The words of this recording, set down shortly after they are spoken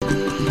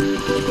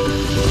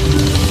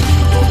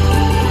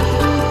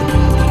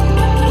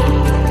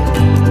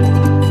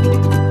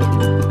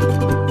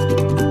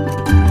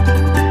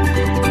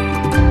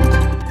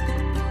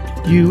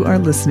are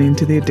listening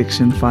to The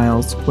Addiction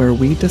Files, where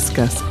we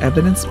discuss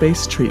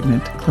evidence-based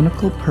treatment,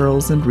 clinical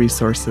pearls, and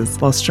resources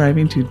while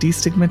striving to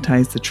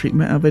destigmatize the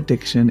treatment of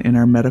addiction in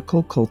our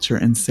medical culture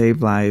and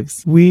save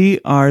lives. We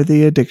are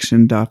the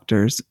Addiction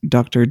Doctors,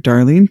 Dr.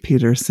 Darlene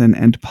Peterson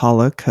and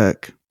Paula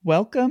Cook.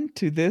 Welcome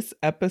to this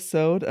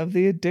episode of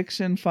the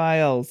Addiction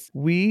Files.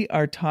 We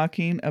are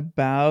talking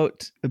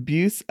about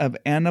abuse of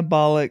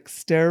anabolic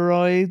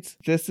steroids.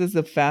 This is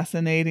a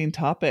fascinating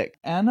topic.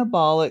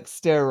 Anabolic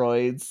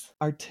steroids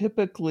are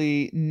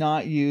typically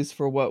not used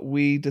for what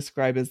we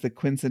describe as the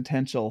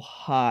quintessential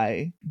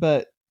high,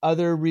 but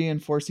other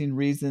reinforcing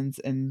reasons,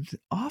 and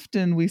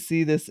often we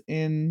see this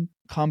in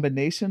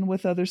combination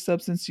with other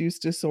substance use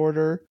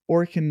disorder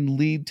or can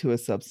lead to a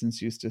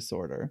substance use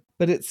disorder.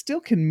 But it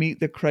still can meet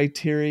the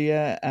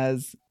criteria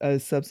as a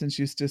substance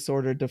use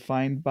disorder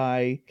defined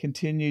by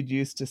continued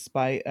use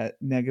despite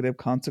negative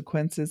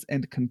consequences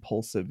and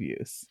compulsive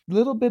use. A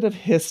little bit of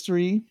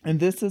history, and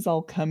this is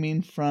all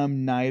coming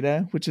from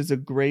NIDA, which is a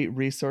great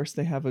resource.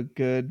 They have a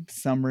good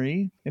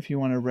summary if you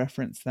want to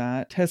reference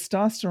that.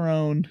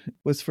 Testosterone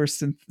was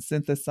first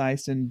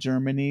synthesized in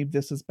Germany.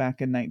 This was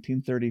back in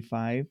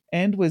 1935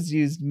 and was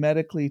used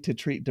medically to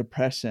treat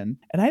depression.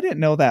 And I didn't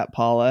know that,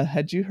 Paula.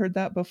 Had you heard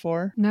that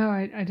before? No,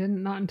 I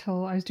didn't, not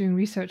until I was doing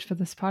research for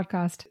this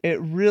podcast.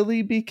 It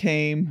really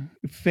became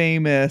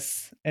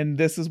famous, and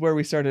this is where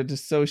we started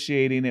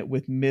associating it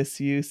with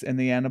misuse, and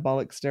the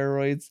anabolic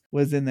steroids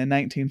was in the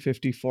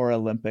 1954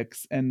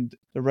 Olympics, and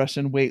the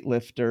Russian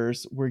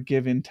weightlifters were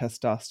given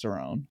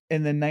testosterone.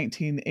 In the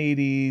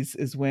 1980s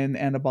is when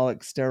anabolic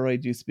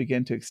steroid use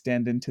began to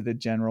extend into the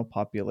general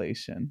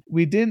population.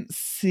 We didn't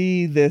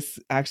see this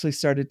actually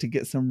started to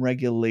get some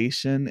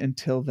regulation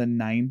until the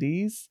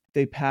 90s.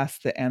 They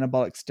passed the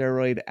Anabolic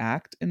Steroid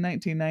Act in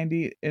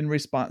 1990 in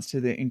response to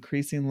the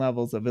increasing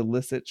levels of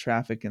illicit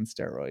traffic in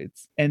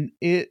steroids. And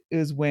it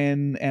is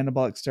when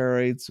anabolic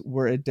steroids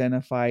were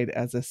identified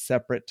as a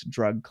separate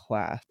drug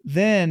class.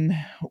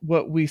 Then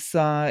what we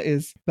saw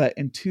is, but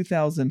in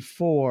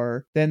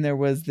 2004, then there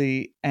was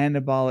the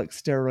Anabolic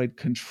Steroid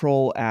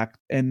Control Act,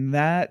 and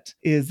that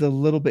is a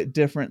little bit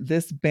different.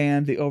 This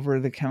banned the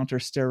over-the-counter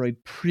steroid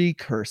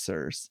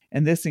precursors,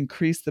 and this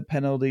increased the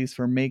penalties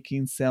for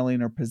making,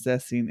 selling, or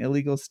possessing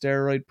illegal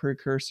steroid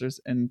precursors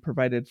and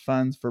provided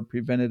funds for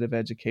preventative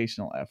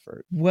educational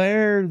effort.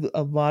 Where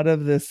a lot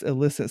of this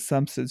illicit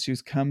substance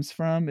use comes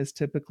from is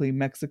typically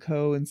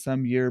Mexico and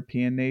some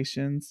European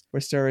nations where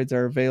steroids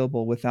are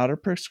available without a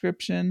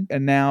prescription,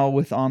 and now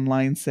with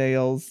online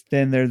sales,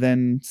 then they're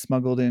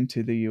smuggled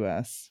into the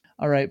US.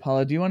 All right,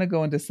 Paula, do you want to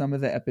go into some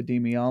of the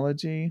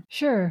epidemiology?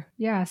 Sure.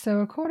 Yeah. So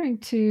according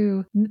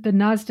to the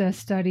NASDA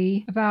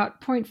study,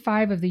 about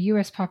 0.5 of the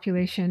US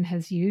population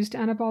has used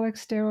anabolic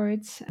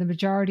steroids, the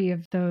majority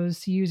of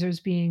those users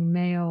being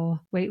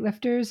male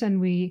weightlifters. And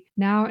we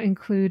now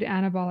include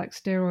anabolic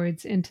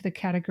steroids into the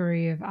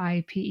category of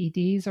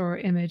IPEDs, or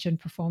image and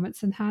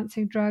performance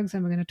enhancing drugs.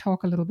 And we're going to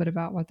talk a little bit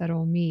about what that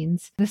all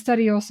means. The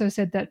study also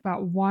said that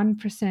about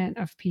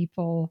 1% of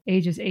people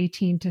ages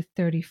 18 to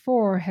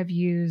 34 have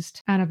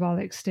used anabolic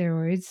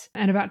steroids,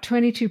 and about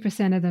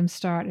 22% of them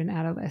start in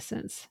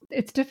adolescence.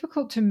 It's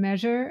difficult to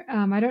measure.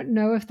 I don't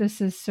know if this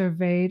is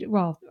surveyed.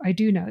 Well, I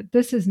do know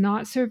this is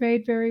not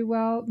surveyed very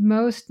well.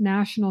 Most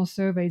national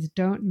surveys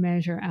don't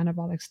measure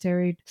anabolic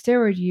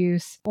steroid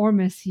use or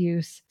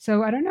misuse.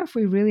 So I don't know if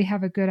we really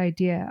have a good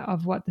idea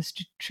of what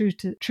the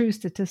true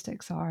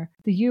statistics are.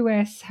 The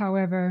US,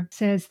 however,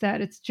 says that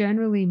it's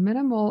generally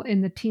minimal in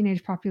the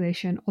teenage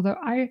population, although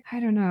I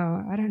don't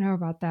know. I don't know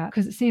about that,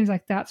 because it seems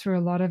like that's where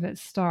a lot of it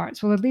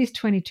starts. Well, at least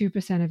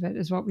 22% of it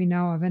is what we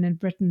know of. And in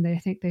Britain,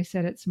 they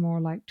said it's more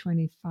like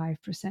 25%.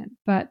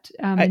 But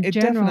it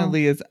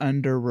definitely is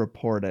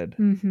underreported.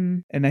 Mm-hmm.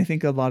 And I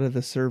think a lot of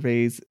the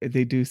surveys,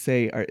 they do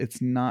say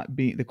it's not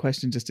being, the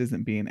question just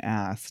isn't being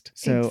asked.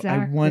 So exactly.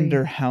 I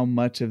wonder how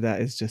much of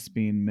that is just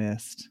being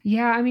missed.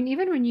 Yeah. I mean,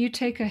 even when you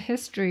take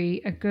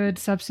a good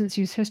substance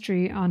use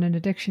history on an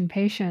addiction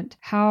patient,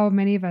 how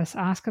many of us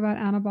ask about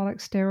anabolic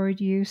steroid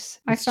use?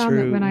 It's I found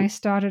true. that when I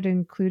started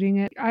including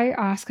it, I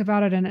ask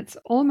about it and it's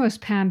almost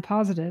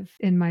positive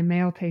in my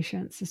male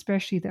patients,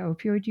 especially the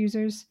opioid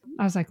users.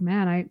 I was like,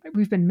 man,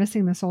 we've been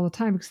missing this all the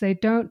time, because they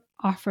don't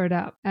offer it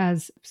up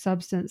as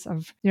substance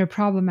of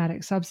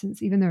problematic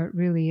substance, even though it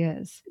really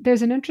is.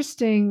 There's an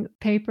interesting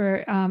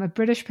paper, a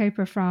British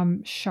paper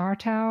from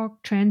Shartow,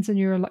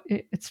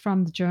 it's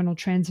from the journal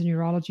Trends in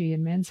Urology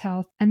and Men's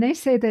Health. And they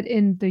say that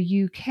in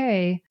the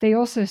UK, they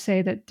also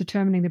say that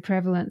determining the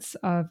prevalence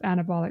of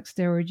anabolic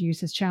steroid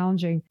use is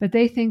challenging, but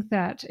they think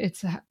that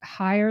it's a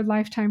higher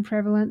lifetime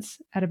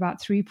prevalence at about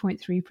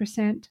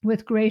 3.3%,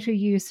 with greater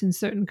use in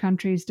certain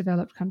countries,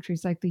 developed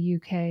countries like the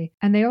UK.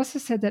 And they also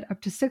said that up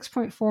to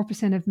 6.4%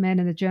 12% of men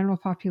in the general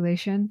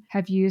population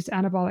have used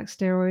anabolic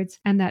steroids,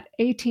 and that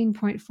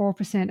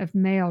 18.4% of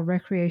male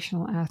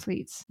recreational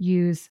athletes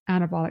use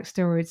anabolic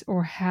steroids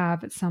or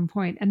have at some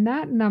point. And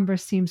that number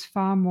seems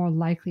far more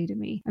likely to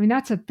me. I mean,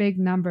 that's a big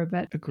number,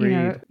 but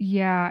Agreed.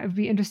 yeah, it'd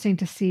be interesting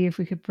to see if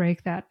we could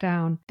break that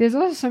down. There's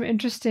also some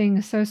interesting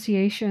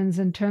associations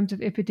in terms of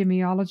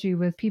epidemiology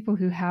with people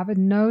who have a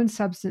known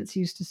substance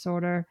use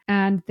disorder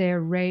and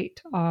their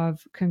rate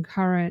of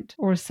concurrent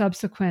or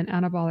subsequent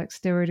anabolic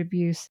steroid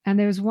abuse. And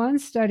there was one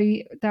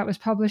study that was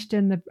published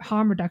in the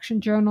Harm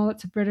Reduction Journal.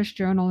 It's a British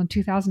journal in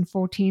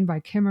 2014 by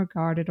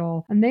Kimmergard et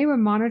al. And they were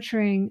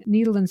monitoring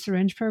needle and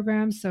syringe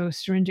programs, so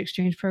syringe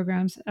exchange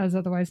programs, as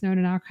otherwise known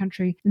in our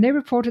country. And they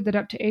reported that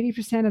up to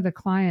 80% of the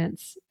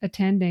clients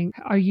attending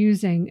are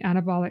using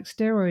anabolic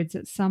steroids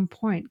at some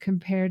point,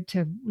 compared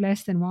to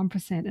less than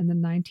 1% in the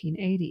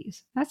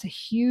 1980s. That's a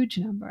huge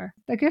number.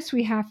 I guess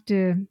we have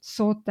to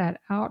sort that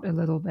out a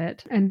little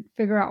bit and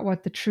figure out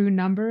what the true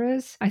number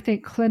is. I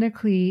think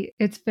clinically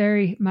it's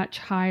very much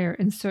higher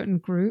in certain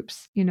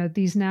groups.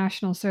 These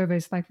national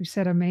surveys, like we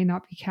said, may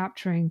not be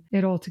capturing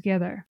it all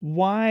together.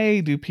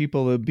 Why do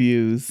people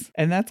abuse?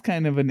 And that's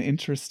kind of an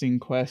interesting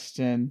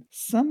question.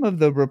 Some of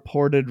the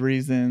reported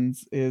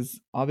reasons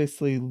is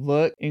obviously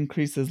look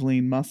increases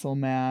lean muscle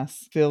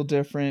mass, feel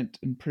different,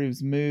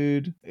 improves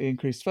mood,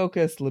 increased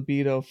focus,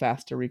 libido,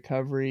 faster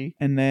recovery.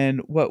 And then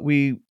what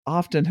we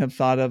often have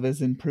thought of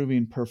as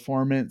improving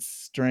performance,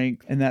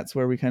 strength, and that's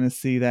where we kind of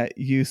see that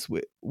use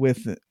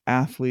with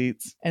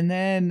athletes. And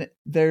then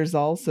there's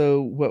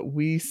also what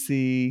we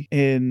see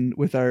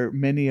with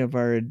many of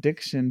our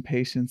addiction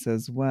patients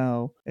as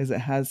well, is it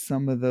has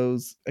some of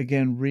those,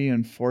 again,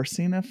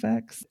 reinforcing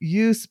effects.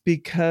 Use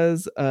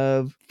because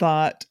of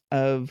thought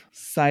of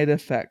side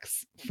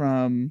effects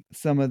from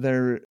some of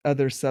their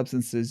other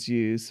substances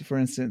used. For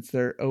instance,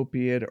 their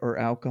opiate or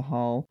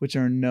alcohol, which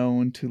are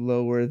known to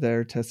lower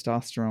their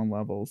testosterone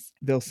levels.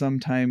 They'll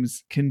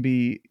sometimes can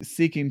be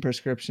seeking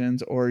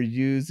prescriptions or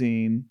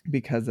using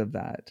because of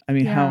that. I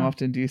mean, How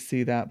often do you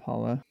see that,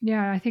 Paula?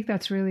 Yeah, I think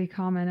that's really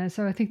common. And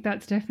so I think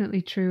that's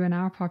definitely true in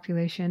our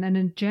population. And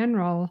in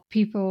general,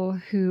 people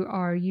who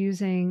are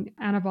using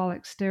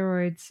anabolic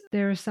steroids,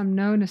 there are some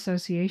known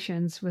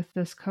associations with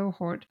this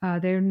cohort.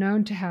 They're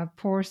known to have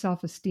poor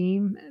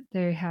self-esteem.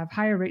 They have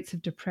higher rates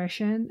of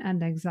depression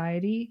and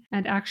anxiety,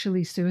 and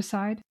actually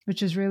suicide,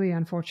 which is really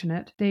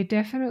unfortunate. They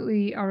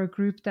definitely are a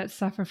group that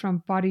suffer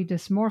from body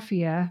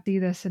dysmorphia. See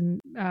this in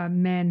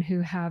men who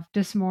have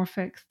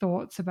dysmorphic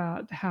thoughts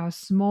about how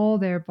small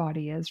their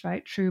body is,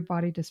 right? True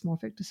body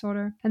dysmorphic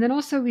disorder. And then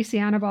also we see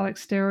anabolic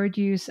steroid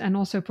use and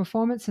also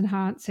performance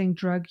enhancing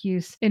drug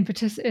use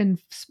in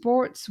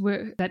sports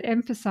that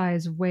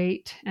emphasize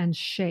weight and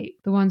shape,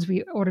 the ones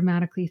we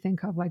automatically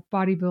think of, like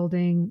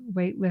bodybuilding,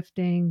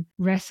 weightlifting,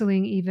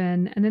 wrestling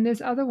even. And then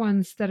there's other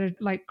ones that are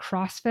like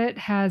CrossFit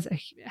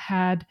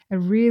had a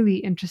really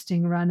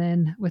interesting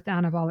run-in with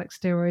anabolic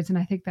steroids, and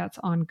I think that's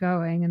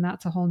ongoing, and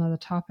that's a whole nother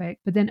topic.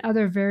 But then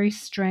other very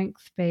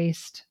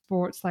strength-based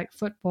sports like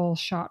football,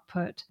 shot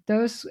put,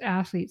 those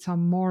athletes are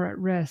more at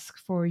risk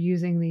for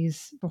using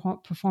these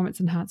performance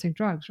enhancing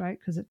drugs, right?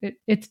 Because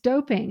it's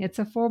doping. It's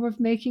a form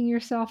of making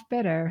yourself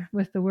better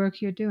with the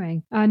work you're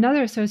doing.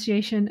 Another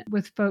association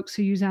with folks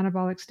who use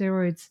anabolic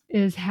steroids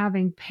is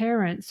having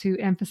parents who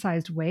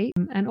emphasized weight,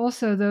 and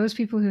also those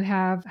people who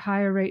have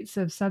higher rates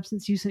of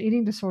substance use and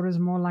eating disorders are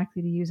more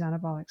likely to use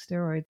anabolic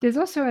steroids. There's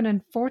also an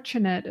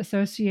unfortunate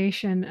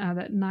association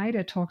that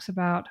NIDA talks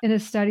about in a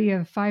study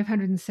of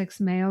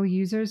 506 male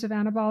users of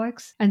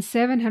anabolics and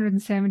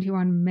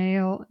 771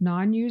 male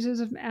non-users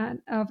of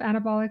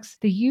anabolics.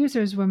 The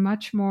users were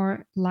much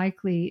more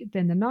likely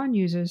than the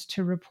non-users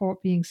to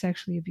report being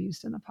sexually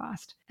abused in the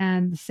past.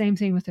 And the same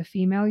thing with the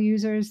female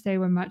users. They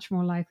were much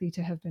more likely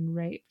to have been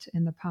raped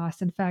in the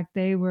past. In fact,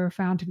 they were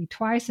found to be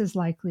twice as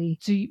likely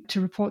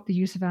to report the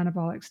use of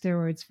anabolic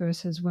steroids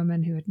versus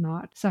women who had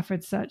not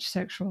suffered such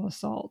sexual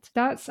assault.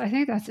 I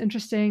think that's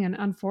interesting and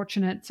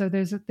unfortunate. So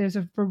there's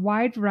a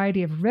wide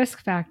variety of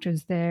risk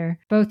factors there,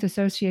 both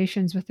associations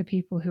with the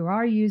people who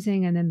are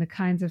using and then the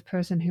kinds of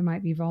person who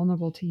might be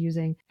vulnerable to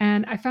using.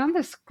 And I found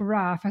this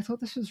graph. I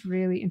thought this was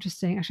really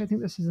interesting. Actually, I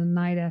think this was a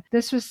NIDA.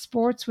 This was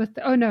sports with,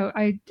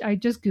 I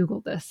just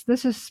Googled this.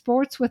 This is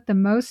sports with the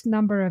most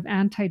number of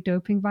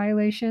anti-doping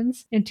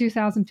violations in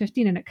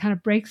 2015, and it kind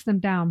of breaks them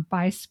down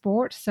by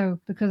sport. So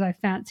because I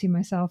fancy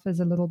myself as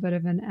a little bit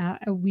of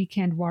a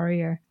weekend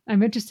warrior,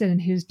 I'm interested in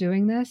who's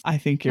doing this. I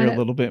think you're a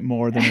little bit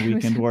more than a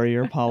weekend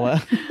warrior,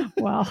 Paula.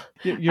 Well,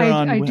 you're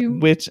on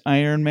which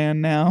Iron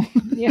Man now?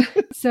 Yeah.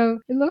 So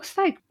it looks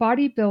like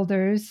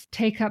bodybuilders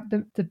take up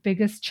the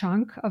biggest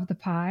chunk of the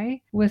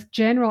pie, with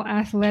general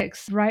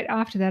athletics right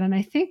after that. And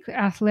I think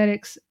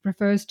athletics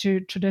refers to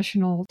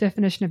traditional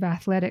definition of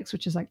athletics,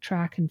 which is like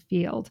track and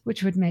field,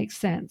 which would make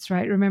sense,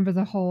 right? Remember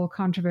the whole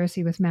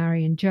controversy with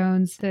Marion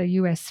Jones, the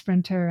US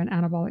sprinter, and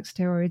anabolic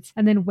steroids.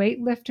 And then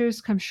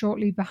weightlifters come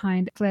shortly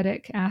behind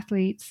athletic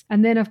athletes.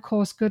 And then, of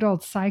course, good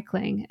old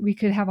cycling. We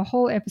could have a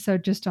whole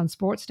episode just on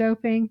sports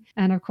doping.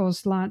 And of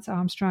course, Lance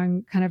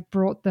Armstrong kind of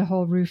brought the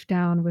whole roof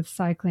down found with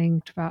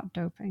cycling about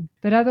doping.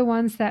 But other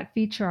ones that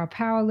feature are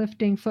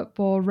powerlifting,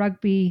 football,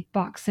 rugby,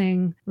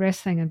 boxing,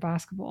 wrestling, and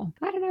basketball.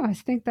 I don't know. I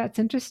think that's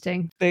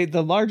interesting. The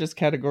largest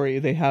category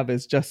they have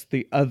is just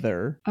the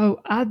other. Oh,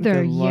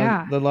 other,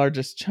 yeah. The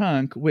largest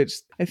chunk, which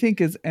I think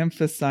is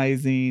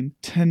emphasizing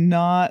to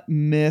not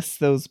miss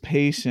those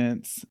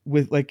patients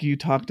with, like you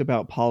talked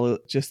about, Paula,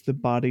 just the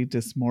body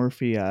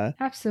dysmorphia.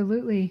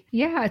 Absolutely.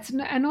 Yeah.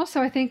 And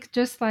also I think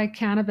just like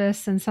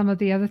cannabis and some of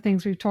the other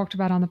things we've talked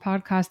about on the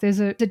podcast, there's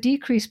a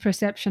decreased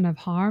perception of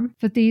harm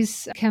for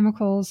these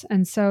chemicals.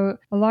 And so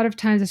a lot of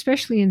times,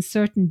 especially in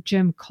certain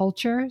gym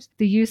cultures,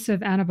 the use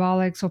of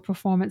anabolics or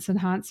performance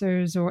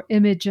enhancers or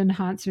image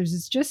enhancers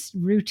is just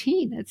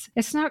routine.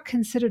 It's not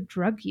considered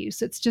drug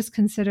use. It's just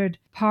considered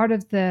part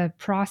of the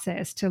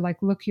process to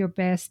like look your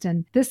best.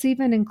 And this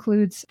even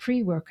includes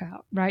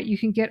pre-workout, right? You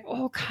can get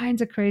all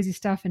kinds of crazy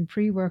stuff in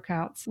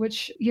pre-workouts,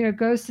 which,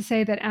 goes to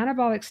say that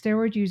anabolic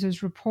steroid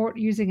users report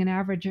using an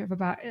average of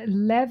about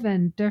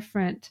 11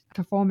 different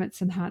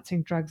performance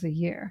enhancing drugs a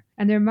year.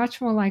 And they're much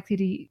more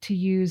likely to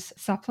use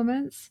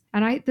supplements.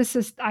 And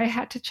I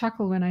had to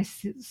chuckle when I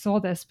saw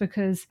this,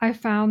 because I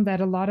found that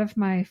a lot of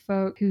my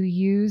folk who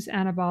use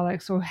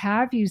anabolics or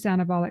have used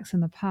anabolics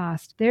in the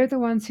past, they're the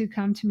ones who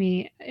come to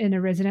me in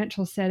a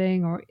residential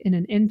setting or in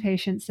an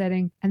inpatient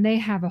setting, and they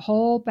have a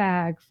whole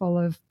bag full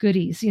of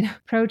goodies,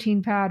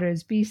 protein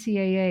powders,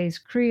 BCAAs,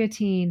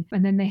 creatine,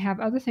 and then they have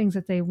other things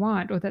that they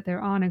want or that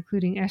they're on,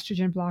 including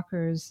estrogen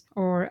blockers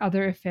or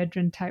other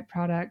ephedrine type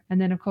product.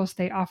 And then of course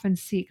they often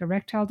seek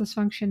erectile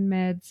dysfunction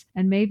meds,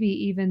 and maybe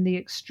even the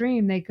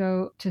extreme, they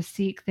go to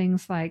seek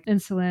things like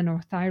insulin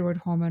or thyroid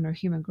hormone or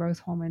human growth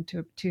hormone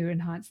to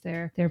enhance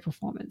their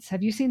performance.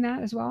 Have you seen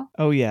that as well?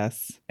 Oh,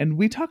 yes. And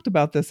we talked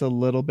about this a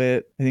little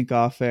bit, I think,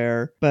 off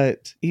air,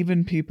 but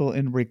even people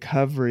in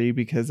recovery,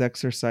 because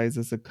exercise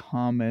is a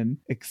common,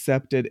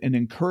 accepted, and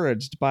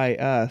encouraged by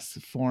us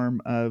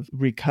form of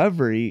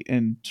recovery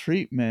and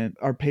treatment,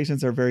 our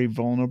patients are very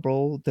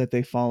vulnerable that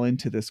they fall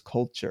into this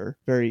culture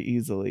very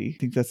easily. I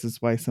think this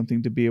is why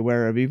something to be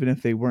aware of, even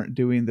if they weren't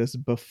doing this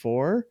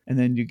before. And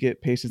then you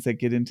get patients that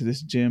get into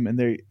this gym and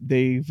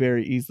they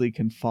very easily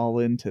can fall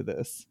into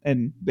this,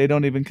 and they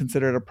don't even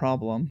consider it a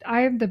problem.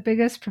 I am the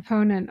biggest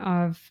proponent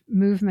of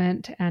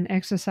movement and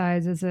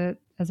exercise as a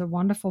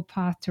wonderful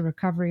path to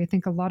recovery. I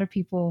think a lot of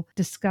people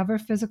discover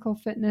physical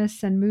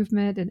fitness and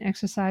movement and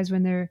exercise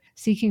when they're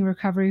seeking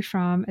recovery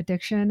from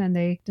addiction, and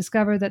they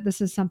discover that this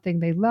is something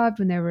they loved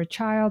when they were a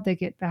child. They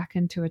get back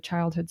into a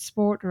childhood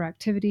sport or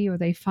activity, or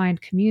they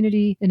find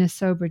community in a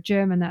sober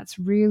gym, and that's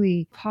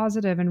really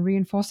positive and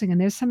reinforcing.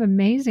 And there's some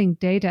amazing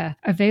data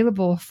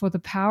available for the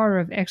power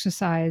of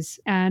exercise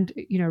and,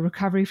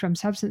 recovery from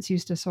substance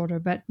use disorder.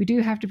 But we do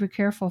have to be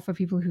careful for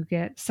people who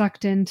get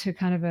sucked into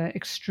kind of the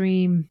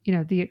extreme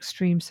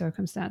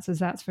circumstances,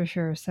 that's for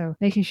sure. So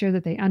making sure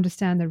that they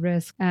understand the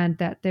risk and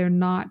that they're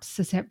not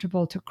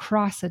susceptible to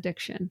cross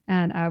addiction.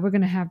 And we're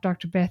going to have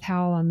Dr. Beth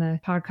Howell on the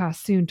podcast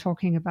soon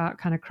talking about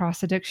kind of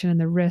cross addiction and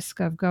the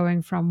risk of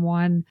going from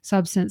one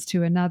substance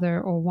to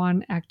another or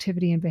one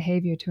activity and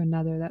behavior to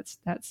another.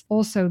 That's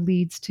also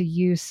leads to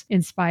use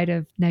in spite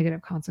of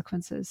negative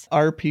consequences.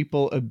 Are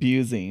people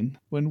abusing?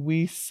 When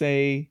we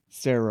say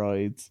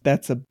steroids,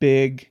 that's a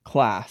big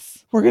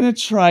class. We're going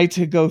to try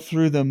to go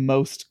through the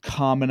most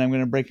common. I'm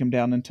going to break them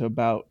down into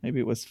about, maybe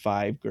it was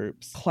 5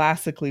 groups.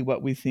 Classically,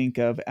 what we think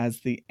of as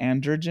the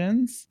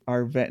androgens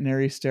are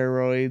veterinary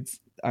steroids,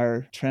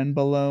 are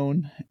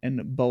trenbolone and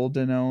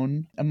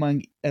boldenone.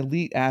 Among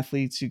elite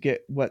athletes, you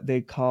get what they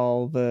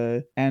call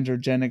the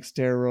androgenic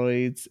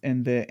steroids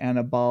and the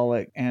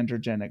anabolic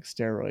androgenic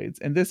steroids.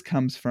 And this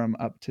comes from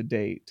Up to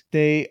Date.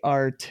 They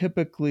are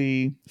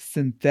typically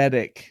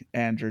synthetic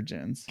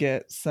androgens.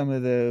 Get some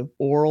of the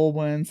oral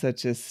ones,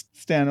 such as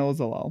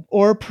stanozolol,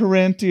 or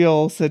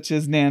parenteral, such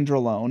as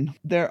nandrolone.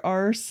 There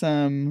are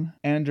some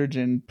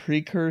androgen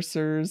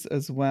precursors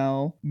as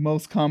well.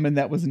 Most common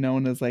that was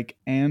known as like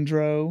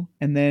andro.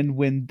 And then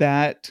when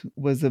that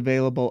was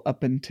available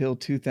up until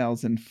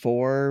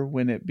 2004,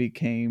 when it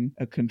became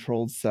a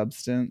controlled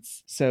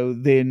substance. So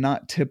they're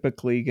not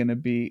typically going to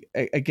be,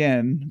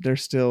 again, they're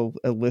still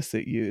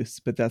illicit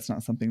use, but that's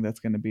not something that's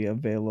going to be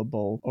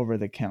available over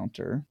the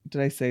counter.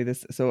 Did I say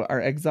this? So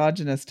our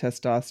exogenous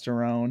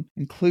testosterone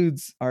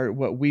includes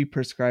what we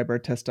prescribe, our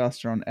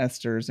testosterone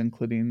esters,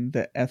 including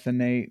the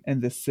ethanoate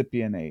and the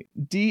cypionate.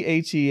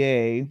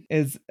 DHEA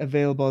is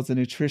available as a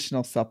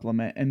nutritional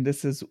supplement, and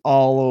this is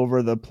all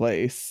over the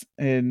place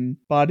in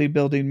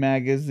bodybuilding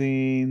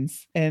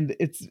magazines. And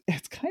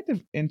it's kind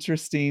of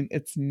interesting.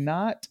 It's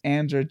not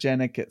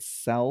androgenic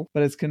itself,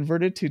 but it's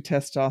converted to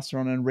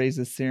testosterone and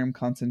raises serum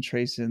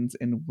concentrations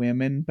in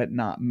women, but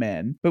not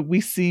men. But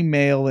we see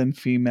male and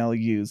female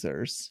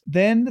users.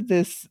 Then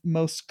this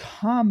most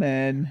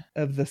common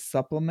of the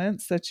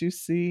supplements that you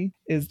see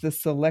is the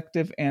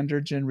selective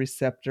androgen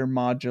receptor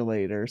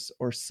modulators,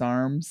 or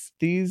SARMs.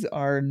 These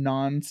are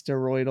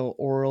non-steroidal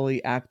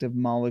orally active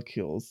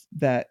molecules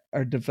that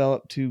are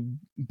developed to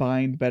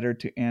bind better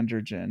to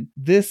androgen.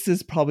 This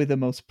is probably the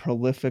most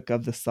prolific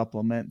of the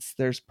supplements.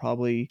 There's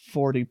probably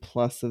 40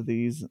 plus of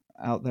these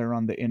out there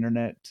on the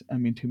internet. I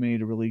mean, too many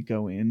to really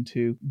go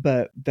into,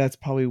 but that's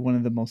probably one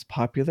of the most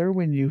popular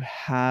when you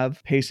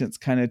have patients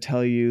kind of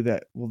tell you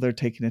that, well, they're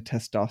taking a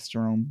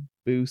testosterone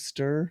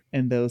booster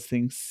and those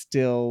things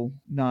still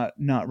not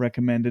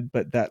recommended,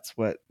 but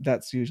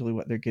that's usually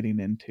what they're getting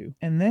into.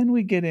 And then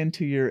we get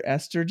into your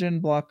estrogen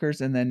blockers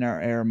and then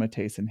our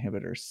aromatase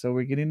inhibitors. So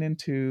we're getting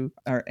into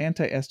our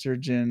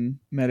anti-estrogen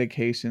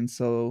medications,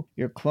 so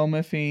your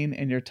clomiphene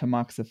and your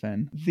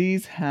tamoxifen.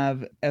 These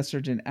have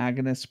estrogen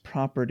agonist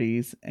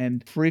properties,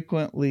 and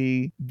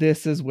frequently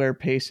this is where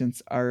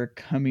patients are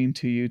coming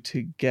to you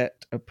to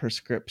get a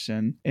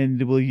prescription,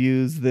 and will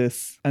use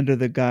this under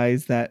the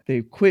guise that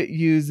they've quit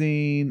using,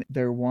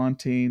 they're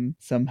wanting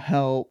some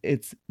help.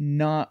 It's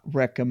not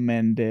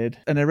recommended,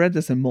 and I read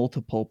this in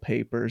multiple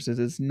papers, it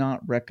is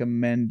not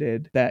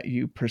recommended that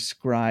you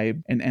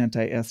prescribe an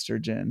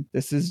anti-estrogen.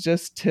 This is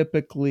just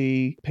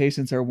typically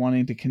patients are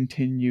wanting to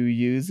continue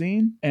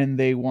using, and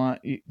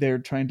they're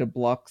trying to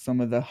block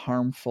some of the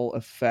harmful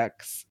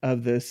effects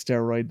of the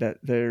steroid that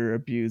they're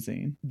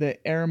abusing. The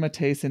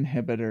aromatase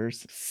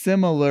inhibitors,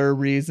 similar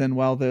reason.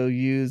 While they'll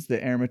use the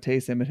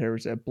aromatase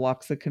inhibitors, it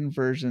blocks the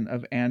conversion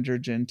of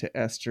androgen to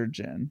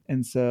estrogen.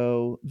 And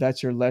so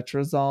that's your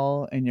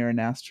letrozole and your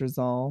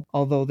anastrozole.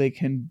 Although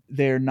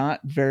they're not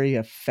very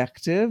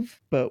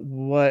effective, but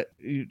what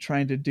you're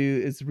trying to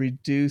do is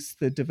reduce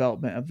the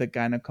development of the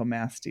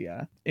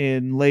gynecomastia.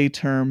 In lay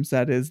terms,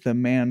 that is the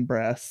man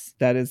breasts.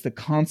 That is the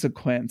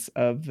consequence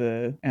of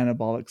the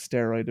anabolic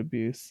steroid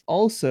abuse.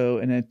 Also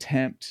an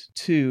attempt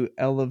to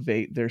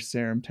elevate their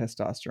serum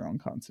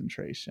testosterone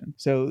concentration.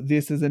 So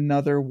this is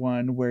another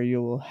one where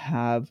you will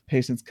have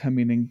patients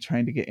coming and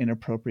trying to get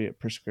inappropriate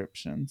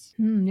prescriptions.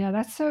 Yeah,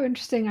 that's so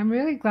interesting. I'm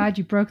really glad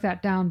you broke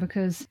that down,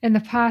 because in the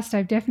past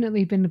I've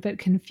definitely been a bit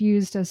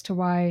confused as to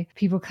why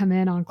people come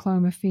in on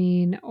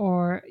clomiphene,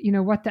 or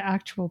what the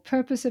actual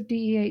purpose of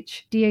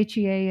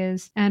DHEA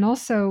is, and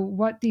also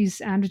what these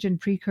androgen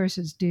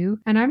precursors do.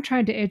 And I'm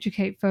trying to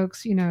educate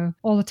folks,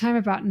 all the time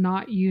about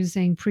not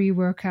using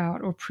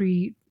pre-workout or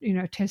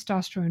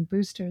testosterone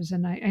boosters,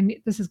 and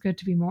this is good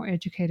to be more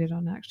educated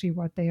on actually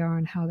what they are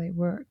and how they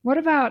work. What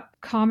about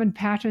common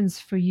patterns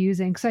for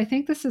using? Because I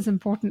think this is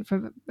important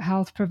for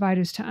health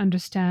providers to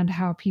understand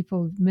how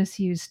people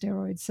misuse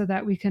steroids, so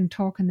that we can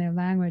talk in their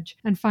language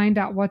and find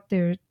out what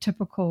their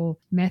typical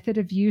method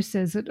of use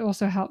is. It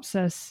also helps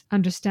us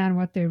understand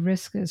what their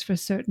risk is for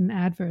certain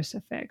adverse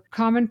effects.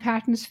 Common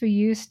patterns for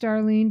use,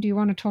 Darlene, do you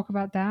want to talk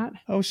about that?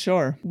 Oh,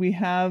 sure. We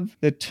have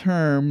the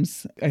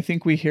terms, I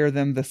think we hear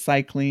them, the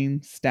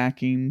cycling,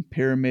 stacking,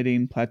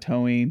 pyramiding,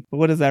 plateauing. But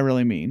what does that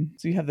really mean?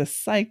 So you have the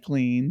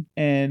cycling,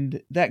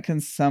 and that can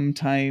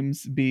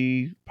sometimes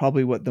be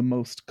probably what the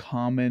most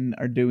common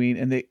are doing.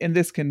 And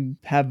this can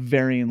have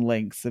varying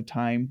lengths of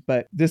time,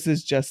 but this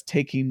is just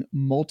taking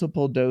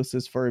multiple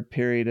doses for a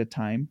period of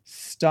time,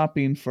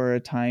 stopping for a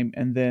time,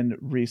 and then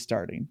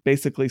restarting.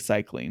 Basically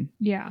cycling.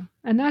 Yeah.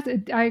 And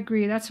I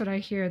agree. That's what I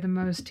hear the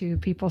most too.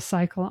 People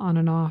cycle on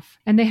and off,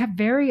 and they have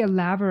very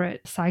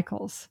elaborate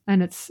cycles,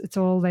 and it's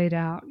all laid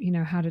out,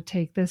 how to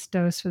take this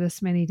dose for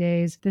this many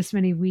days, this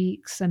many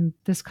weeks, and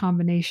this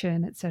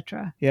combination,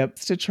 etc. Yep.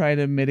 It's to try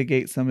to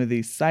mitigate some of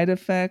these side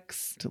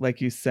effects, like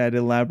you said,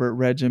 elaborate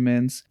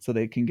regimens so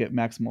they can get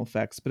maximal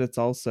effects. But it's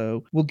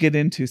also, we'll get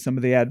into some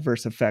of the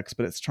adverse effects,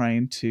 but it's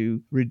trying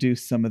to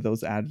reduce some of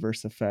those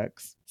adverse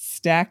effects.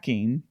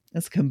 Stacking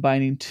is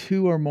combining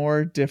two or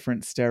more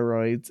different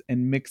steroids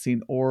and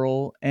mixing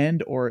oral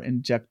and or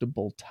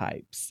injectable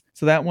types.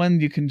 So that one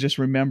you can just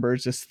remember,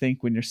 just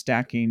think when you're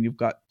stacking, you've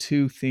got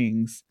two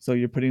things. So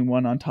you're putting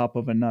one on top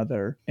of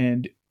another,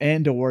 and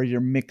or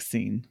you're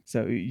mixing.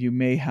 So you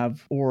may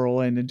have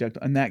oral and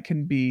injectable, and that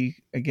can be,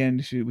 again,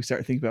 should we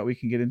start thinking about, we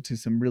can get into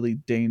some really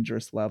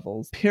dangerous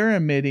levels.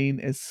 Pyramiding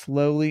is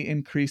slowly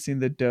increasing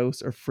the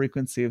dose or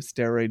frequency of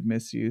steroid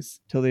misuse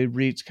till they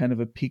reach kind of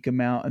a peak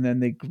amount, and then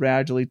they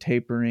gradually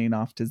tapering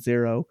off to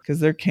zero, because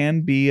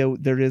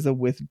there is a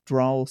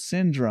withdrawal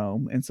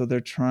syndrome. And so they're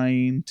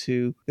trying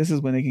to, this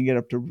is when they can get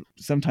up to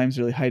sometimes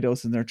really high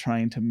dose, and they're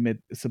trying to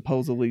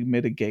supposedly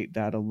mitigate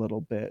that a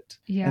little bit.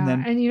 Yeah.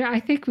 And I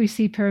think we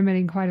see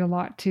pyramiding quite a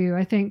lot too.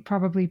 I think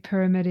probably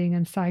pyramiding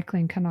and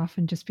cycling can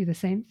often just be the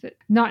same thing.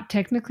 Not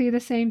technically the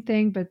same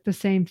thing, but the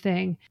same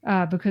thing,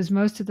 because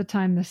most of the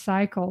time the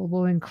cycle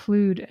will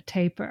include a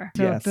taper.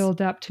 So Yes.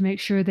 build up to make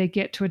sure they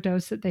get to a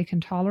dose that they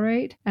can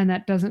tolerate, and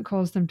that doesn't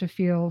cause them to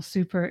feel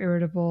super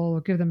irritable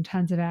or give them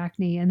tons of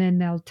acne. And then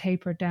they'll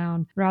taper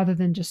down rather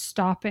than just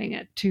stopping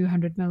at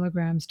 200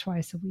 milligrams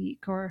twice a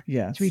week or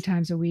 3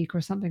 times a week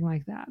or something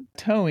like that.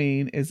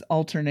 Towing is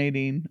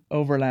alternating,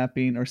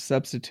 overlapping, or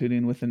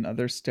substituting with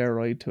another first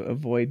steroid to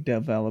avoid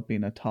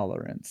developing a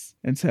tolerance.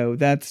 And so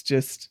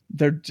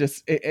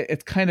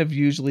it's kind of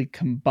usually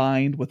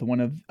combined with one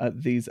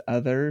of these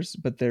others,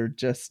 but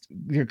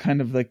you're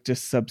kind of like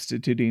just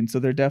substituting. So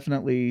they're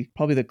definitely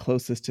probably the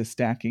closest to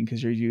stacking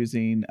because you're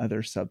using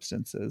other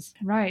substances.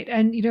 Right.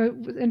 And,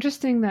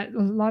 interesting that a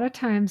lot of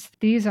times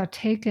these are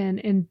taken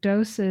in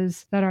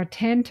doses that are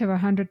 10 to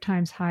 100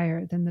 times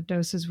higher than the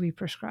doses we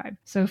prescribe.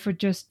 So for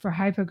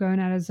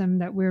hypogonadism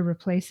that we're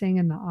replacing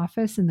in the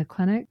office, in the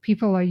clinic,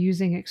 people are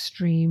using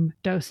extreme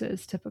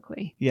doses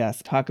typically.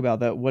 Yes. Talk about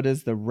that. What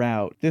is the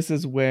route? This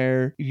is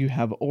where you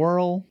have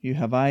oral, you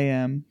have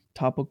IM,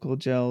 topical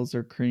gels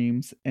or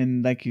creams,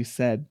 and like you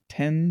said,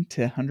 10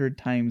 to 100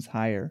 times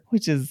higher,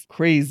 which is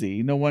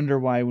crazy. No wonder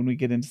why when we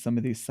get into some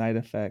of these side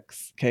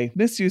effects. Okay,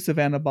 misuse of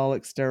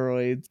anabolic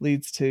steroids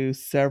leads to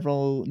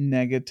several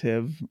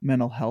negative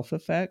mental health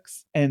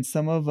effects, and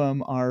some of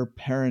them are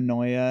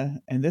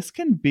paranoia, and this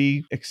can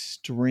be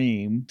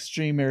extreme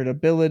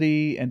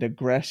irritability and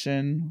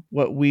aggression,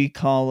 what we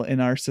call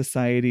in our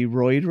society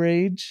roid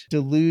rage,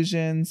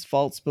 delusions,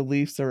 false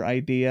beliefs or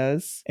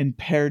ideas,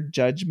 impaired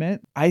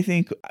judgment. I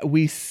think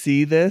we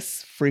see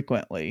this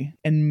frequently,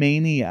 and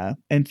mania.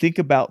 And think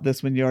about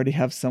this when you already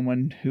have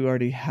someone who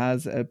already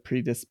has a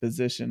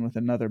predisposition with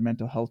another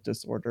mental health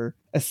disorder.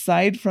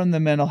 Aside from the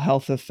mental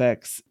health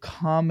effects,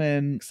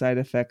 common side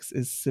effects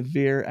is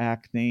severe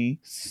acne,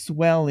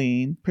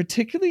 swelling,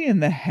 particularly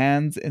in the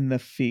hands and the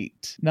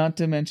feet. Not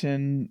to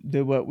mention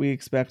what we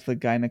expect, the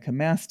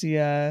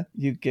gynecomastia.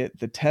 You get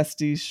the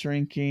testes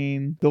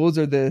shrinking. Those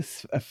are the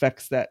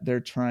effects that they're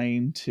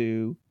trying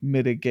to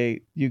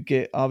mitigate. You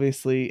get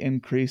obviously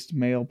increased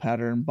male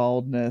pattern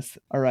baldness.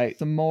 All right,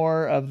 some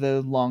more of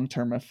the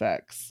long-term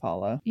effects,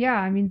 Paula. Yeah,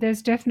 I mean,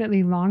 there's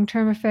definitely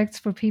long-term effects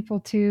for people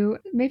too.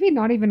 Maybe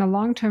not even a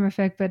long-term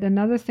effect, but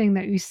another thing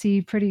that you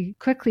see pretty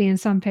quickly in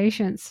some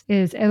patients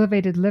is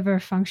elevated liver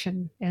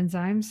function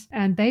enzymes,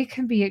 and they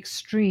can be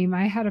extreme.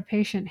 I had a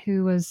patient he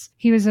was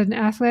an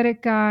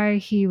athletic guy.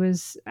 He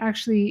was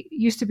actually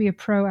used to be a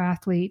pro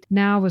athlete,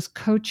 now was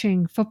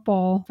coaching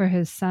football for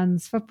his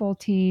son's football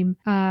team,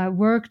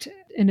 worked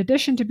in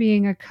addition to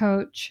being a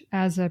coach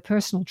as a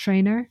personal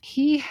trainer.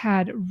 He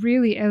had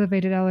really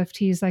elevated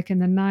LFTs, like in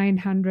the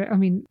 900. I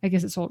mean, I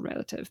guess it's all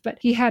relative, but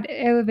he had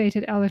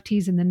elevated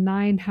LFTs in the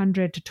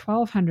 900 to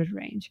 1200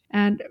 range.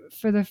 And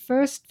for the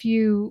first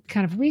few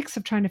kind of weeks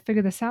of trying to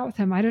figure this out with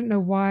him, I didn't know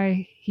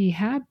why he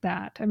had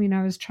that. I mean,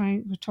 I was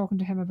talking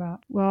to him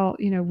about,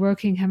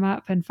 working him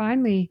up. And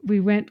finally, we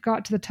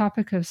got to the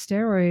topic of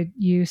steroid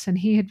use, and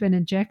he had been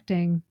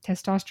injecting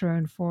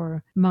testosterone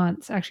for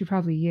months, actually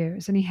probably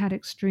years. And he had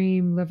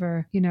extreme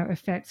liver,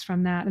 effects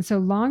from that. And so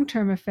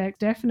long-term effects,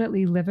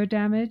 definitely liver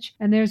damage.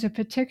 And there's a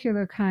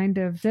particular kind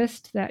of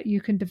cyst that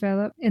you can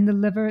develop in the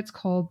liver. It's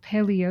called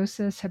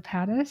paleosis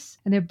hepatis.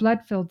 And they're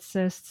blood-filled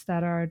cysts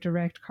that are a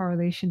direct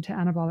correlation to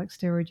anabolic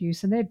steroid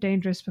use. And they're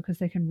dangerous because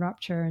they can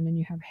rupture and then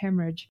you have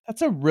hemorrhage.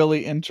 That's a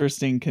really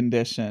interesting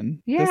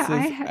condition.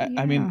 Yeah,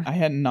 I mean, I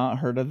had not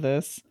heard of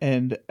this,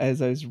 and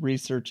as I was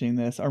researching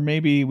this, or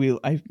maybe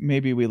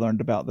we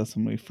learned about this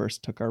when we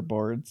first took our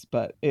boards,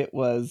 but it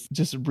was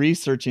just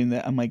researching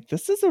that. I'm like,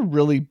 this is a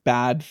really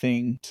bad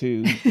thing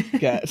to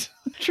get.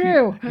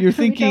 True. You're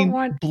thinking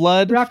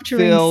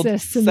blood-filled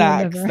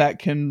sacs that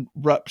can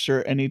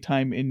rupture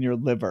anytime in your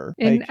liver.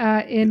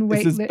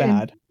 This is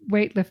bad.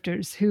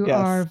 Weightlifters who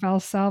are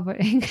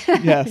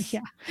Valsalvaing. Yes.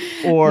 Yeah.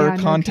 Or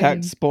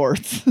contact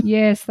sports.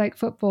 Yes, like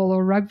football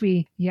or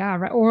rugby. Yeah.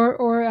 Right.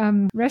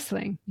 Or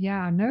wrestling.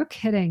 Yeah. No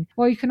kidding.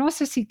 Well, you can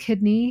also see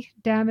kidney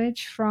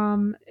damage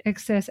from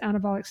excess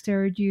anabolic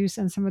steroid use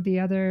and some of the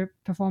other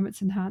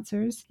performance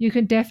enhancers. You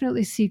can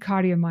definitely see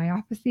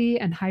cardiomyopathy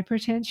and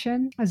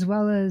hypertension, as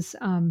well as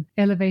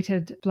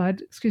elevated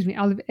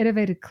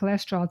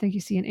cholesterol. I think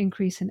you see an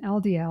increase in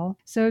LDL.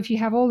 So if you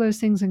have all those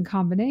things in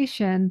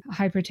combination,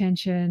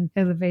 hypertension,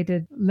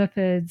 elevated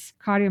lipids,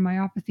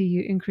 cardiomyopathy,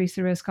 you increase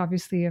the risk,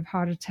 obviously, of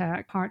heart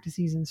attack, heart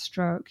disease, and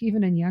stroke,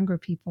 even in younger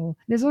people.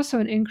 There's also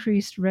an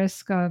increased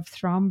risk of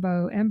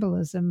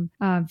thromboembolism,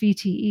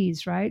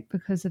 VTEs, right?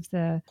 Because of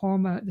the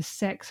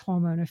sex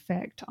hormone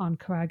effect on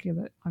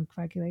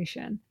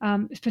coagulation.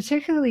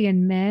 Particularly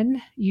in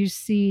men, you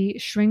see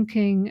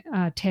shrinking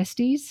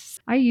testes.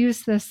 I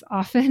use this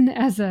often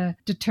as a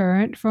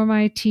deterrent for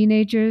my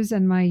teenagers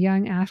and my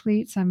young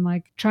athletes. I'm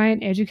like, try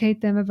and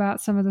educate them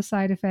about some of the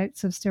side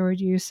effects of steroid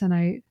use, and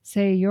I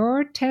say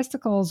your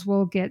testicles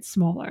will get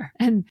smaller,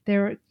 and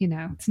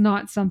it's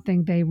not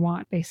something they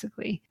want,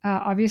 basically.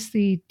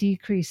 Obviously,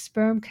 decreased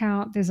sperm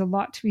count. There's a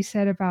lot to be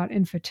said about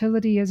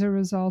infertility as a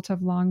result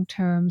of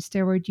long-term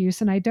steroid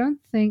use, and I don't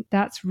think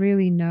that's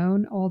really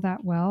known all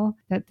that well,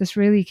 that this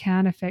really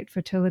can affect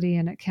fertility,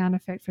 and it can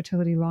affect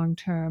fertility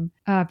long-term.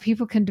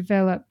 People can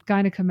develop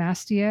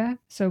gynecomastia.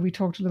 So we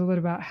talked a little bit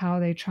about how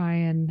they try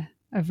and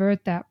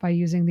avert that by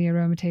using the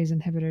aromatase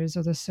inhibitors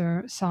or the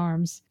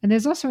SARMs. And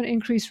there's also an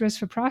increased risk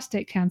for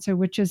prostate cancer,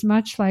 which is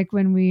much like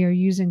when we are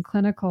using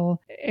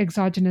clinical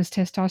exogenous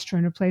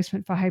testosterone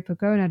replacement for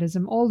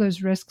hypogonadism. All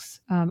those risks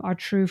are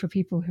true for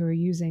people who are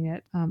using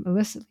it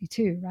illicitly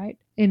too, right?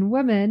 In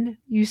women,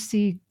 you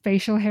see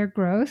facial hair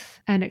growth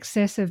and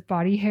excessive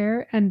body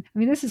hair. And I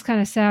mean, this is kind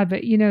of sad,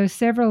 but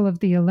several of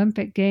the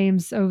Olympic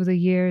Games over the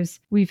years,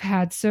 we've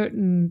had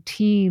certain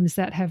teams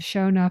that have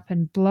shown up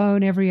and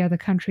blown every other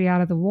country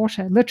out of the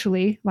water,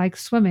 literally, like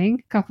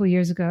swimming a couple of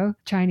years ago,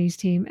 Chinese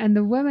team. And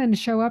the women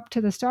show up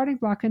to the starting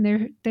block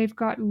and they've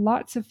got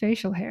lots of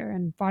facial hair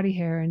and body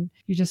hair. And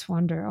you just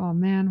wonder, oh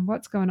man,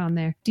 what's going on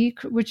there?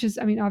 Which is,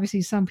 I mean,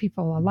 obviously some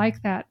people are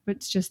like that, but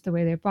it's just the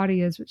way their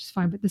body is, which is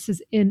fine. But this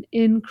is an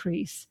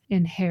increase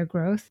in hair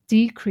growth,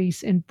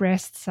 decrease in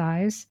breast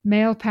size,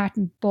 male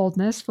pattern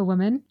baldness for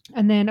women.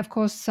 And then, of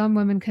course, some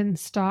women can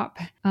stop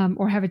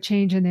or have a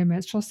change in their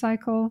menstrual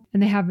cycle,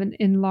 and they have an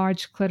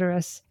enlarged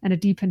clitoris and a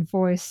deepened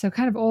voice. So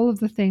kind of all of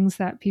the things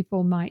that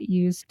people might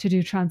use to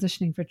do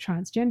transitioning for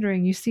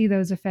transgendering, you see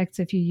those effects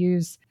if you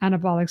use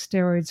anabolic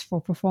steroids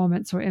for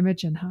performance or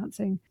image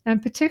enhancing.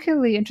 And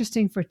particularly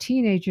interesting for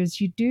teenagers,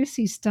 you do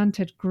see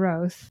stunted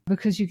growth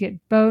because you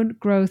get bone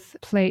growth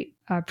plate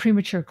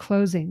premature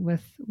closing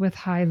with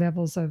high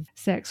levels of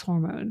sex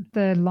hormone.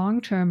 The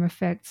long-term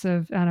effects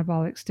of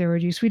anabolic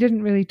steroid use, we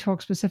didn't really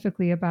talk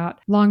specifically about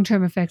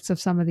long-term effects of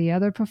some of the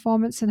other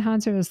performance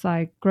enhancers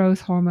like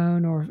growth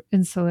hormone or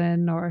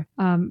insulin or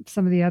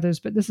some of the others,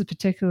 but this is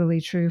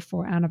particularly true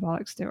for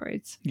anabolic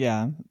steroids.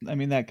 Yeah, I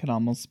mean, that could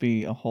almost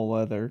be a whole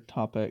other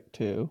topic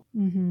too.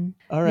 Mm-hmm.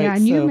 All right. Yeah,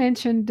 and you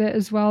mentioned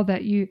as well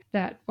that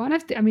one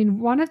of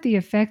the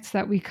effects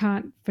that we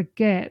can't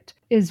forget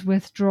is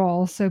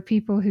withdrawal. So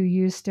people who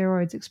use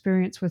steroids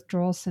experience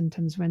withdrawal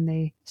symptoms when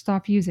they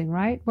stop using,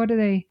 right? What do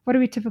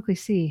we typically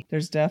see?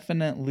 There's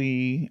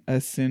definitely a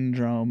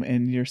syndrome,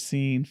 and you're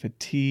seeing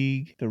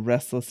fatigue, the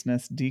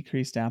restlessness,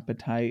 decreased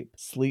appetite,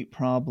 sleep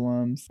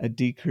problems, a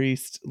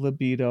decreased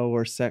libido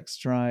or sex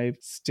drive,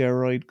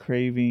 steroid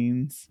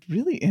cravings.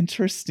 Really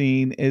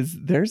interesting is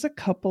there's a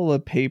couple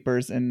of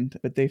papers,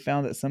 but they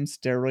found that some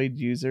steroid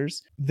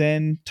users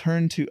then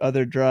turn to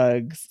other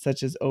drugs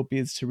such as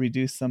opiates to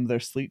reduce some of their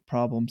sleep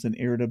problems and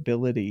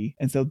irritability.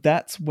 And so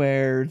that's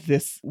where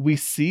we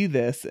see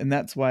this, and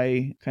that's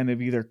why kind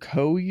of either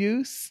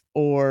co-use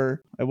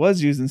or I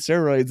was using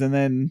steroids and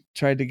then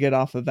tried to get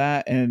off of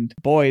that, and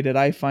boy, did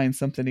I find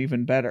something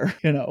even better,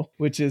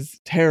 which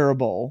is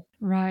terrible.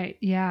 Right.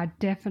 Yeah,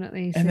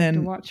 definitely. And then,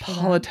 to watch for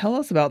Paula, that. tell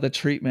us about the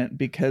treatment,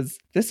 because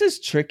this is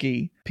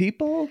tricky.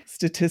 People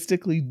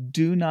statistically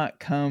do not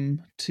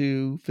come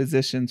to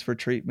physicians for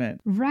treatment.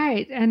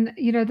 Right. And,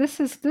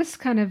 this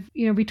kind of,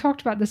 we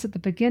talked about this at the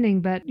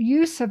beginning, but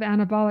use of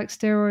anabolic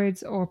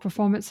steroids or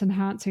performance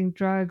enhancing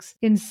drugs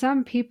in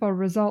some people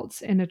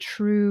results in a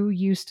true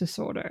use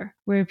disorder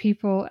where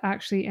people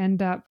actually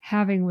end up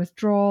having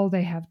withdrawal,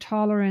 they have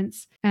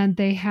tolerance, and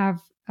they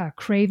have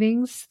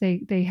cravings,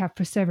 they have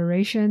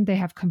perseveration, they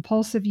have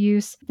compulsive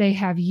use, they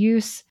have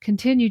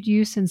continued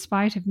use in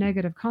spite of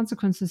negative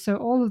consequences. So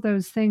all of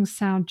those things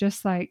sound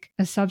just like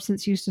a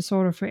substance use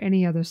disorder for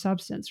any other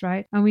substance,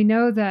 right? And we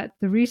know that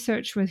the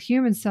research with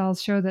human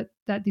cells show that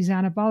these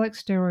anabolic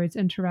steroids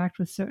interact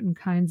with certain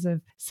kinds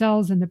of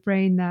cells in the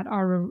brain that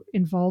are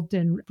involved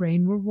in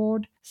brain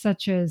reward,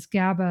 such as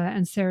GABA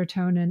and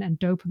serotonin and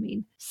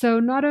dopamine.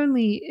 So not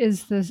only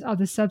are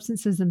the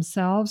substances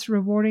themselves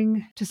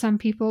rewarding to some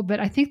people, but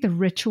I think the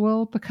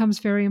ritual becomes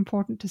very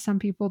important to some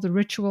people, the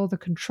ritual, the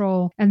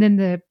control, and then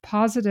the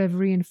positive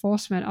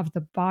reinforcement of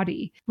the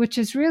body, which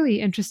is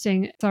really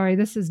interesting. Sorry,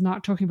 this is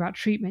not talking about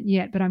treatment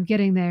yet, but I'm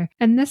getting there.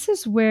 And this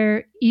is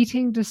where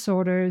eating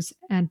disorders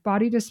and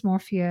body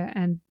dysmorphia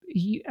and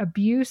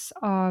abuse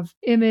of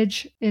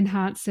image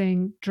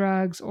enhancing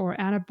drugs or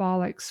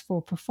anabolics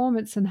for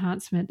performance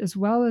enhancement, as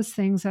well as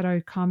things that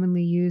are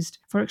commonly used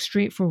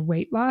for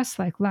weight loss,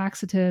 like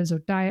laxatives or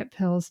diet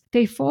pills,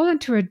 they fall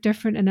into a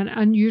different and an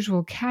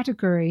unusual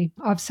category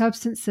of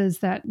substances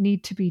that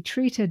need to be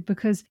treated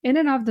because in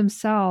and of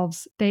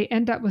themselves, they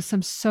end up with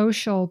some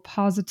social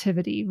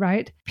positivity,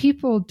 right?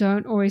 People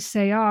don't always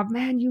say, oh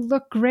man, you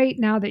look great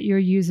now that you're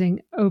using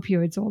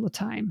opioids all the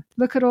time.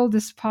 Look at all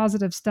this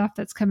positive stuff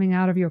that's coming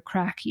out of your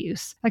crack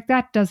use. Like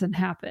that doesn't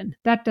happen.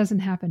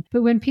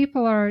 But when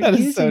people are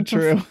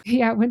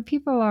when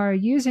people are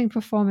using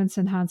performance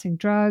enhancing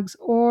drugs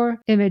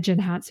or image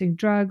enhancing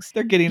drugs,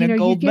 they're getting a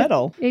gold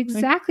medal.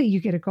 Exactly. You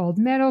get a gold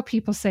medal.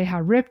 People say how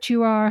ripped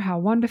you are, how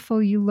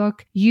wonderful you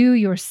look. You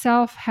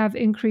yourself have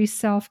increased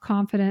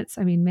self-confidence.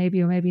 I mean,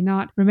 maybe or maybe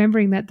not.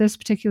 Remembering that this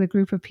particular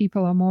group of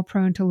people are more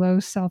prone to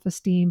low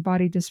self-esteem,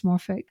 body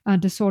dysmorphic,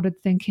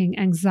 disordered thinking,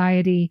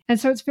 anxiety.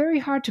 And so it's very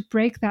hard to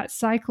break that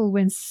cycle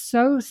when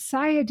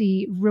society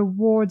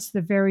rewards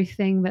the very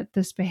thing that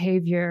this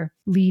behavior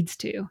leads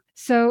to.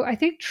 So I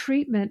think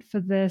treatment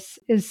for this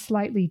is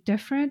slightly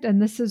different.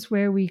 And this is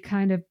where we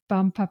kind of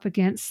bump up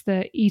against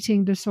the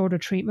eating disorder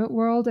treatment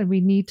world. And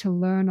we need to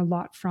learn a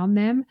lot from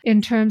them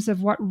in terms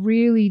of what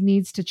really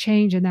needs to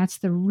change. And that's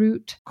the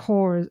root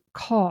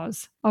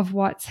cause of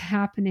what's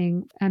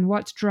happening and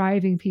what's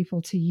driving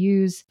people to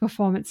use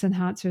performance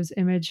enhancers,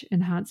 image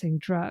enhancing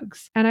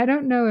drugs. And I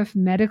don't know if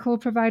medical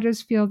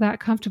providers feel that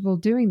comfortable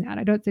doing that.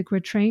 I don't think we're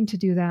trained to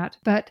do that.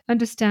 But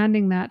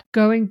understanding that,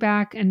 going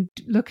back and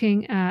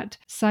looking at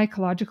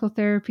psychological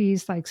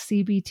therapies like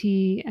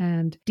CBT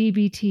and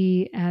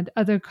DBT and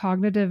other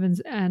cognitive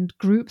and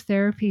group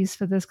therapies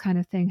for this kind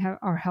of thing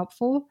are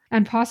helpful.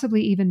 And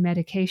possibly even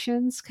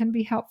medications can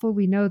be helpful.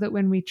 We know that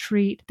when we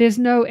treat, there's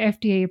no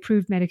FDA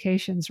approved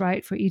medications,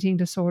 right, for eating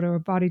disorder or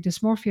body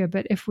dysmorphia.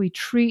 But if we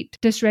treat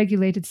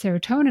dysregulated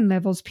serotonin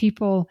levels,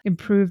 people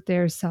improve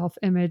their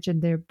self-image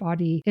and their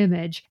body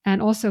image.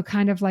 And also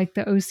kind of like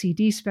the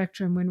OCD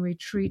spectrum, when we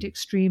treat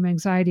extreme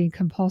anxiety and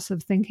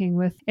compulsive thinking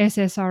with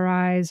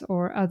SSRIs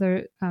or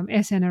other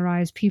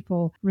SNRIs,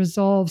 people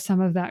resolve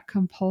some of that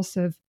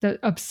the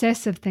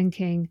obsessive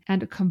thinking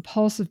and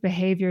compulsive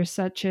behavior,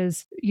 such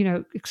as,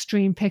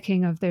 extreme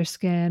picking of their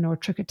skin or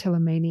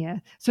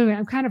trichotillomania. So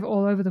I'm kind of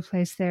all over the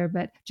place there,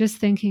 but just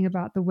thinking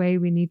about the way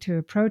we need to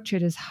approach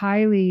it is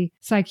highly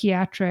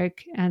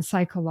psychiatric and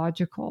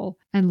psychological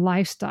and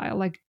lifestyle,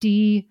 like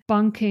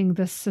debunking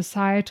the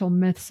societal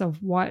myths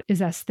of what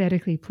is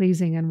aesthetically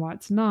pleasing and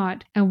what's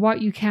not, and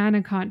what you can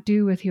and can't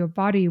do with your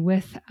body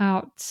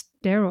without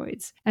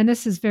steroids. And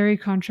this is very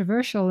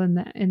controversial in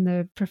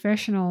the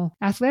professional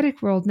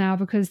athletic world now,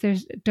 because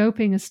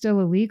doping is still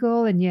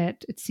illegal, and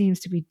yet it seems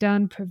to be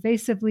done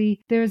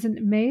pervasively. There's an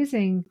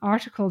amazing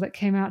article that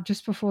came out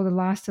just before the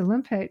last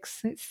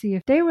Olympics. Let's see,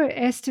 if they were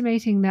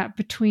estimating that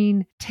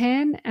between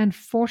 10 and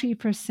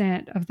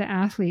 40% of the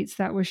athletes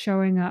that were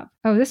showing up.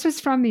 Oh, this was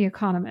from The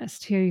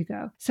Economist. Here you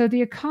go. So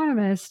The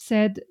Economist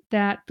said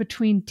that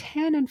between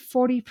 10 and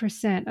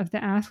 40% of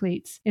the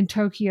athletes in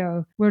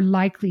Tokyo were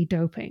likely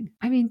doping.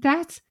 I mean,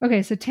 that's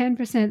okay. So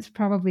 10% is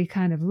probably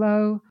kind of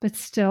low, but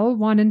still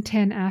 1 in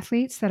 10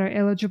 athletes that are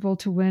eligible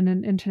to win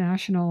an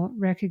international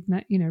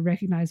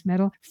recognized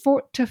medal,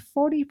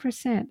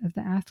 40% of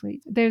the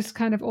athletes. There's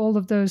kind of all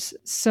of those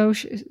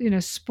social,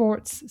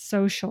 sports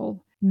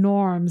social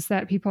norms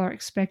that people are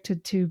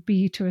expected to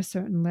be to a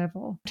certain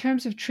level. In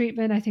terms of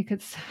treatment, I think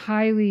it's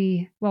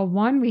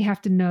one, we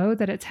have to know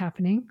that it's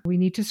happening. We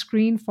need to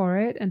screen for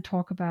it and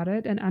talk about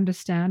it and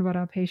understand what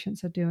our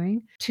patients are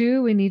doing.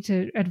 2, we need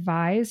to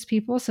advise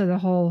people. So the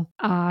whole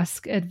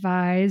ask,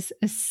 advise,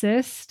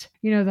 assist,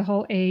 the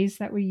whole A's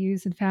that we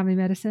use in family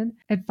medicine,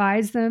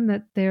 advise them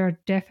that there are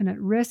definite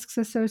risks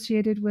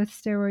associated with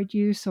steroid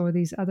use or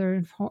these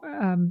other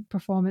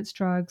performance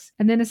drugs,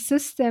 and then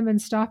assist them in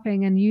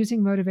stopping and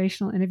using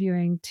motivational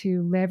interviewing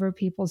to lever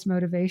people's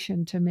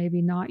motivation to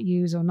maybe not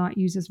use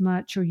as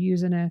much or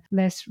use in a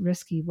less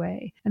risky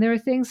way. And there are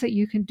things that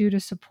you can do to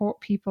support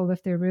people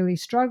if they're really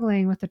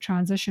struggling with the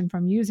transition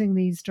from using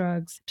these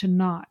drugs to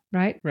not,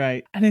 right?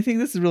 Right. And I think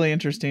this is really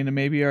interesting, and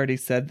maybe you already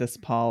said this,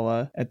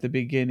 Paula, at the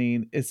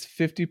beginning, is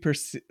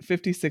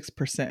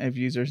 56% of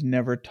users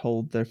never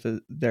told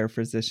their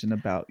physician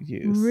about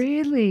use.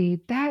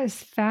 Really? That is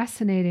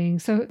fascinating.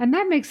 So, and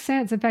that makes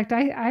sense. In fact,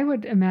 I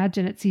would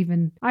imagine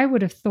I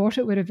would have thought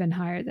it would have been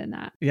higher than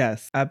that.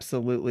 Yes,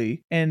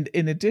 absolutely. And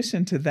in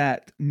addition to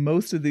that,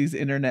 most of these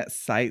internet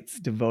sites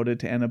devoted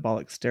to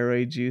anabolic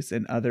steroid use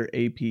and other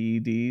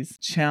APEDs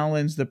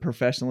challenge the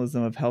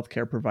professionalism of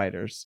healthcare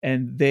providers,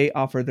 and they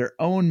offer their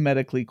own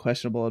medically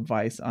questionable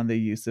advice on the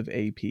use of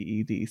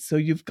APEDs. So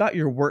you've got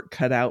your work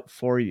cut out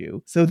for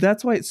you. So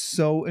that's why it's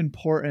so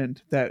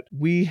important that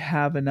we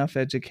have enough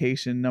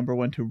education, number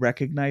one, to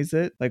recognize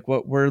it, like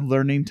what we're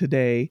learning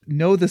today,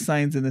 know the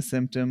signs and the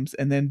symptoms,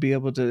 and then be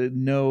able to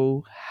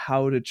know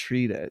how to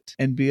treat it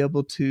and be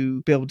able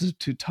to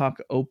talk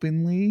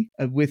openly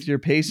with your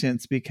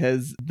patients,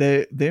 because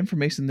the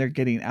information they're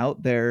getting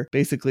out there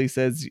basically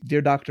says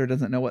your doctor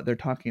doesn't know what they're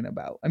talking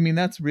about. I mean,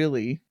 that's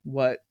really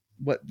what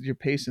your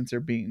patients are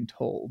being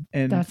told.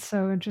 And that's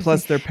so interesting.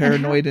 Plus they're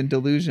paranoid and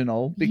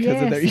delusional because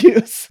of their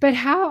use. But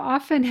how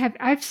often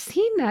I've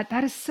seen that?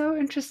 That is so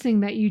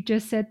interesting that you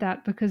just said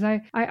that, because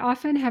I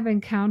often have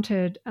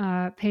encountered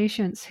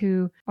patients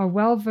who are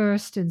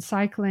well-versed in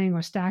cycling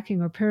or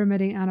stacking or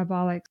pyramiding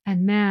anabolics.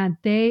 And man,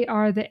 they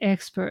are the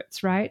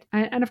experts, right?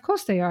 And of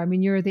course they are. I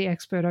mean, you're the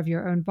expert of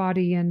your own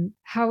body. And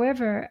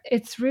however,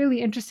 it's really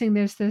interesting.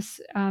 There's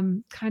this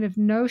kind of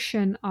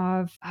notion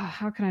of,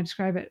 how can I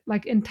describe it?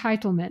 Like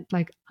entitlement.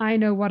 Like, I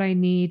know what I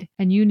need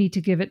and you need to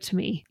give it to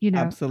me.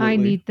 Absolutely. I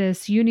need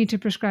this. You need to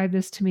prescribe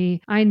this to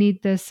me. I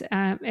need this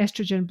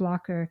estrogen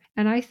blocker.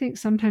 And I think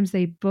sometimes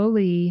they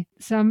bully,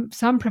 some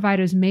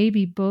providers may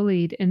be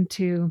bullied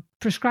into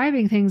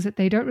prescribing things that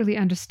they don't really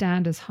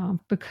understand as harm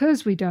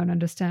because we don't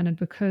understand and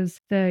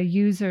because the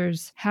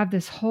users have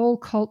this whole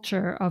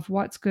culture of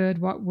what's good,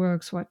 what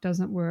works, what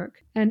doesn't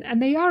work.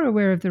 And they are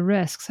aware of the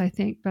risks, I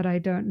think, but I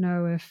don't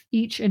know if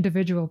each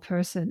individual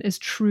person is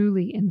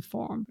truly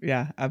informed.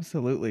 Yeah,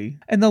 absolutely.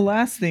 And the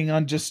last thing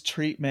on just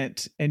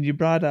treatment, and you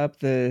brought up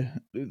the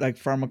like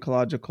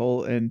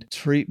pharmacological and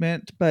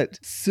treatment, but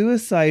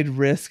suicide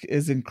risk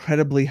is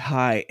incredibly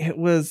high.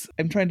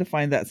 I'm trying to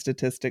find that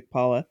statistic,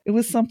 Paula. It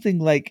was something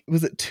like,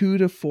 was it 2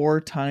 to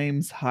 4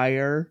 times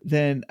higher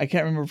than, I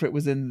can't remember if it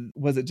was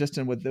it just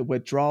in with the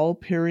withdrawal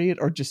period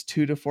or just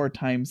 2 to 4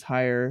 times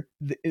higher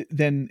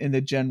than in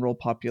the general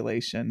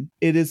population.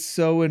 It is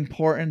so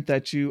important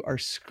that you are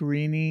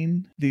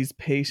screening these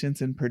patients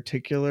in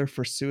particular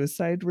for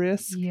suicide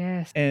risk.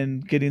 Yes.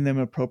 And getting them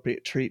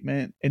appropriate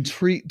treatment, and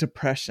treat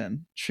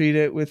depression. Treat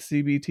it with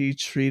CBT,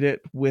 treat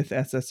it with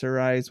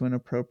SSRIs when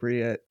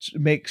appropriate.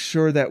 Make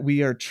sure that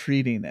we are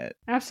treating it.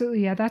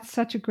 Absolutely. Yeah, that's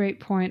such a great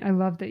point. I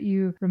love that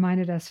you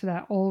reminded us for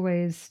that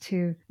always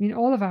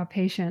all of our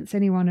patients,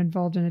 anyone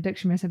involved in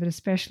addiction medicine, but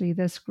especially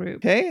this group.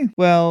 Okay.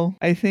 Well,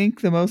 I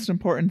think the most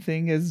important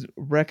thing is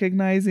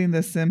recognizing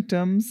the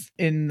symptoms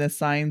in the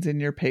signs in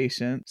your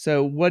patient.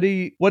 So what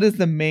is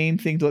the main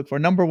thing to look for?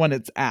 Number one,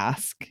 it's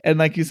ask. And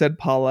like you said,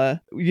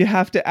 Paula, you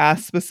have to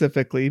ask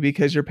specifically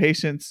because your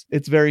patients,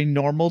 it's very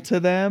normal to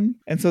them.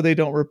 And so they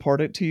don't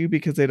report it to you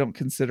because they don't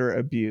consider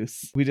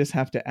abuse. We just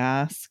have to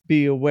ask,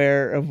 be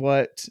aware of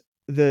what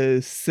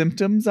the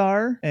symptoms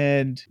are,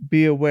 and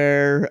be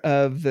aware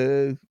of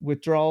the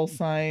withdrawal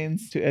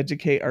signs to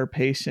educate our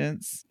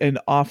patients and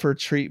offer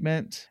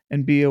treatment,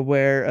 and be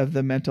aware of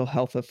the mental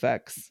health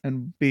effects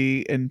and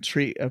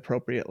treat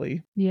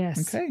appropriately.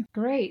 Yes. Okay.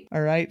 Great.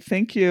 All right.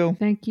 Thank you.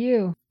 Thank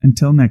you.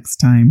 Until next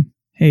time.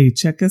 Hey,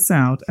 check us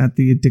out at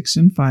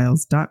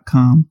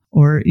theaddictionfiles.com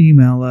or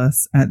email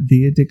us at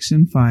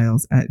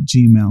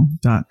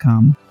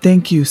theaddictionfiles@gmail.com.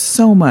 Thank you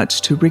so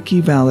much to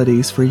Ricky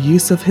Valades for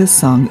use of his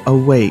song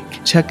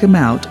Awake. Check him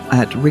out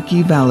at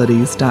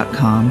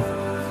rickyvalades.com.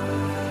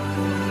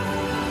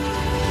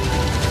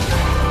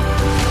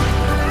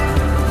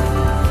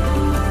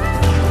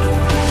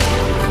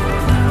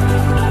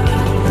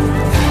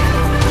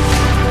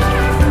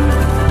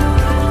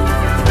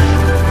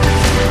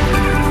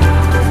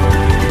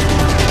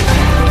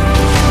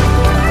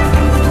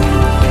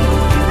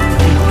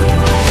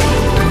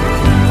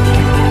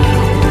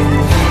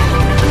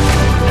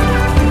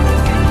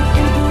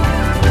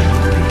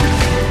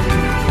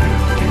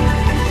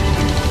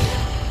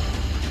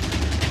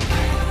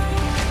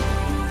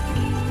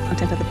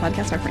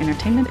 Podcasts are for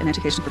entertainment and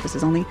educational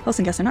purposes only. Hosts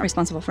and guests are not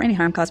responsible for any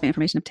harm caused by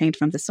information obtained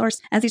from this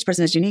source. As each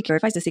person is unique, you're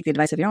advised to seek the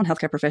advice of your own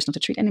healthcare professional to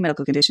treat any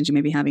medical conditions you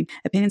may be having.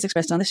 Opinions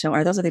expressed on this show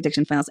are those of the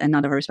Addiction Files and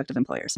not of our respective employers.